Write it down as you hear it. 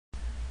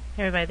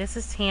Hey everybody, this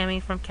is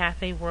Tammy from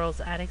Cafe World's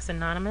Addicts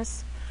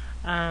Anonymous.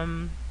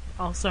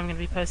 Also, I'm going to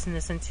be posting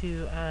this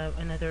into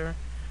another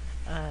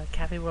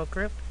Cafe World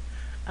group.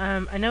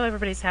 I know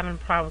everybody's having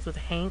problems with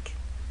Hank,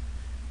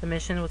 the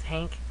mission with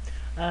Hank.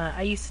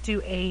 I used to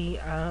do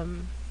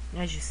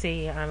as you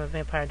see, I'm a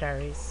Vampire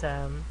Diaries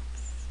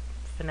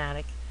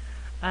fanatic.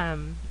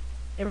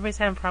 Everybody's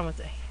having a problem with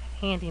the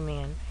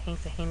handyman,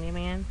 Hank the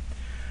handyman.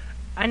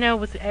 I know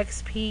with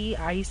XP,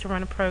 I used to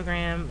run a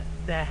program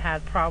that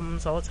had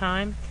problems all the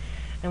time.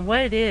 And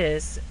what it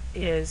is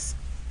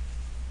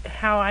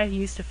how I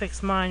used to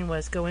fix mine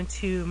was go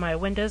into my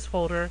Windows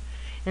folder.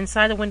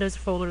 Inside the Windows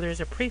folder, there's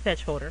a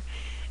Prefetch folder.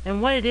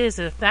 And what it is,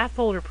 if that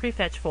folder,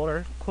 Prefetch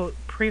folder, quote,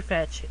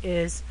 Prefetch,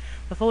 is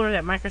the folder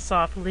that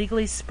Microsoft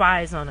legally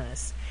spies on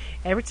us.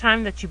 Every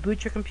time that you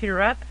boot your computer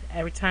up,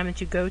 every time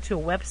that you go to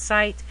a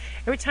website,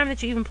 every time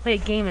that you even play a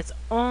game that's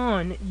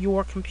on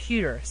your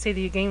computer, say that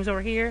your game's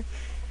over here,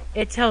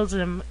 it tells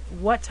them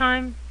what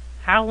time,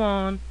 how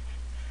long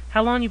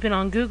you've been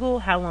on Google,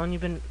 how long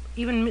you've been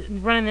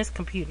even running this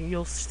computer.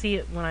 You'll see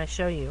it when I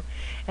show you.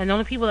 And the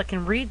only people that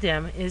can read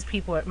them is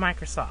people at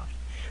Microsoft.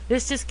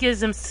 This just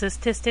gives them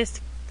statistics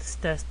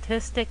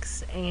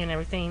and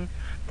everything.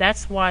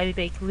 That's why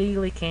they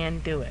legally can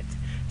do it.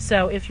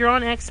 So if you're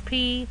on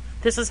XP,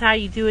 this is how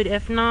you do it.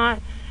 If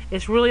not,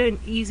 it's really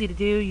easy to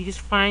do. You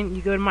just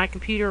you go to my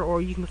computer,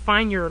 or you can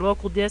find your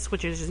local disk,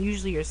 which is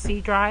usually your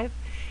C drive.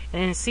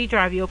 And in C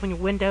drive, you open your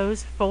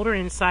Windows folder.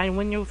 Inside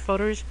Windows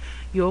folders,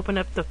 you open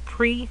up the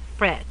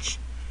Prefetch,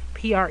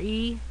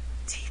 Prefetch,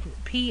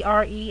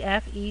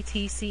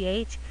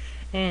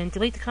 and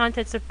delete the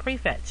contents of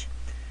Prefetch.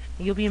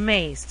 You'll be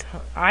amazed.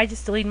 I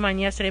just deleted mine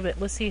yesterday,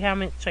 but let's see how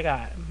much I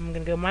got. I'm going to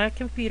go to my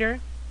computer.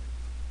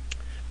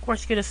 Of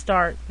course, you're going to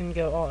start and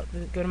go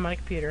to my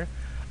computer.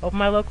 Open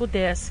my local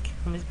disk.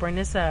 Let me bring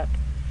this up.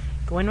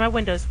 Go into my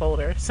Windows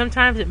folder.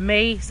 Sometimes it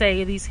may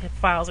say these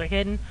files are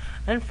hidden.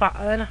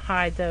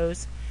 Unhide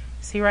those.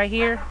 See right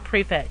here?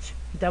 Prefetch.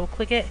 Double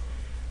click it.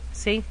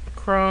 See?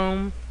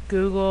 Chrome,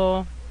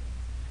 Google.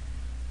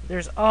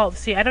 There's all.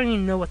 See, I don't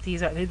even know what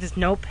these are. There's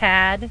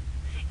Notepad,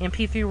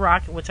 MP3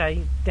 Rocket, which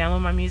I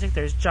download my music.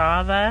 There's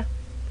Java.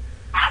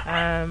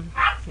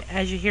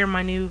 As you hear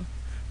my new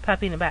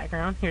puppy in the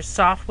background. Here's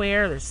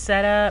software. There's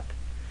setup.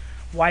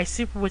 Y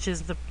Super, which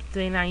is the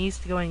thing I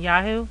used to go in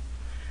Yahoo.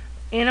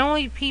 And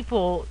only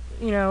people,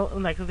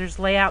 like there's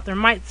layout.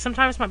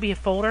 Sometimes might be a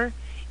folder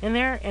in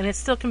there, and it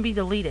still can be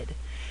deleted.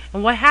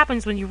 And what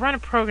happens when you run a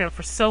program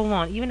for so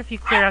long, even if you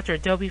clear out your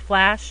Adobe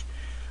Flash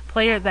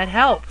player, that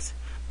helps.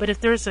 But if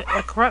there's a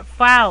corrupt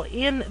file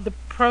in the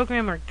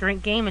program or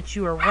game that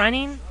you are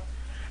running,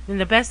 then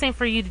the best thing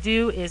for you to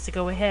do is to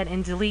go ahead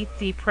and delete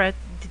the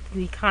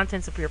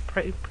contents of your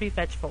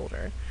Prefetch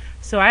folder.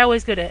 So I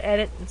always go to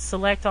Edit and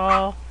select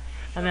all,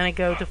 and then I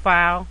go to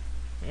File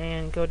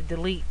and go to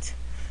Delete.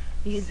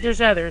 There's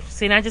others.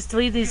 See, and I just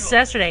deleted these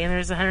yesterday, and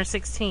there's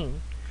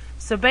 116.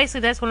 So basically,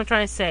 that's what I'm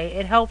trying to say.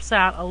 It helps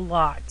out a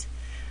lot.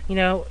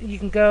 You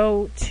can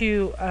go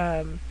to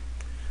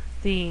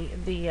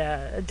the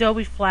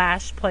Adobe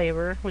Flash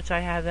player, which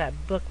I have that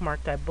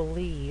bookmarked, I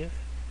believe.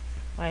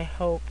 I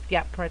hope.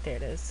 Yep, right there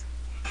it is.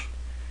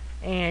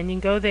 And you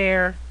can go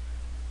there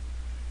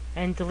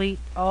and delete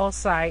all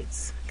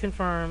sites.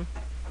 Confirm.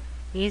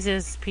 Easy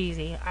as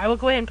peasy. I will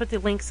go ahead and put the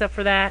links up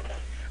for that.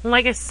 And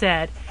like I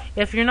said,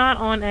 if you're not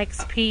on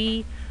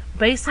XP,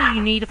 basically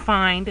you need to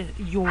find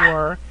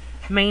your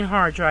main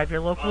hard drive,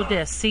 your local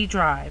disk, C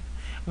drive.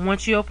 And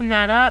once you open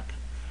that up,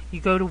 you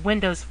go to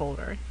Windows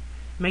folder.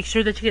 Make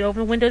sure that you get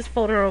open the Windows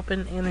folder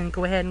open, and then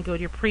go ahead and go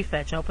to your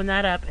Prefetch. Open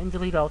that up and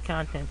delete all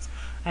contents.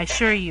 I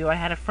assure you, I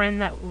had a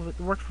friend that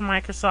worked for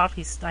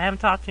Microsoft. I haven't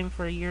talked to him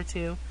for a year or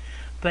two,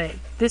 but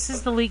this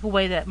is the legal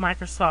way that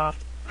Microsoft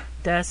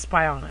does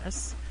spy on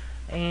us.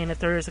 And if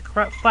there is a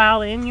corrupt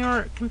file in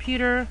your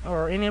computer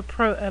or in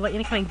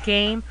any kind of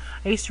game,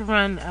 I used to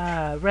run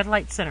Red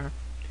Light Center,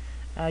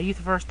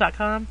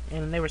 youthverse.com,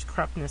 and there was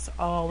corruptness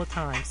all the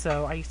time.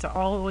 So I used to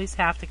always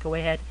have to go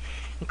ahead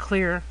and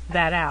clear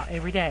that out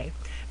every day.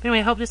 But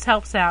anyway, I hope this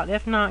helps out.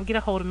 If not, get a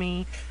hold of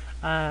me.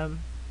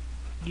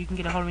 You can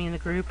get a hold of me in the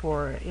group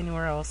or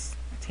anywhere else.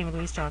 Tammy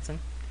Louise Johnson.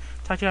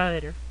 Talk to you all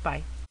later.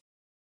 Bye.